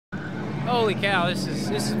Holy cow, this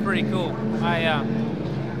is pretty cool. I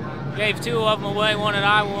gave 2 of them away, one at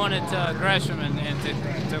Iowa, one at Gresham, and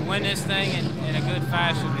to win this thing in a good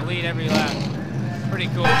fashion, to lead every lap. Pretty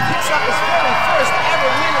cool. Picks up his very first ever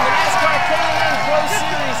win in the NASCAR K&N Pro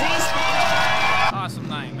Series East. Awesome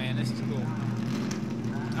night, man. This is cool.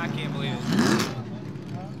 I can't believe it.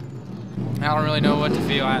 I don't really know what to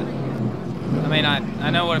feel. I mean, I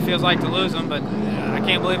know what it feels like to lose them, but I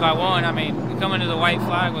can't believe I won. I mean, coming to the white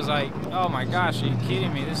flag was like, oh my gosh, are you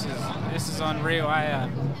kidding me? This is unreal. I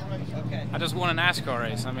just won a NASCAR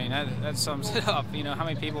race. I mean, that sums it up. You know, how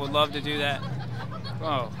many people would love to do that?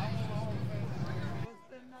 Oh.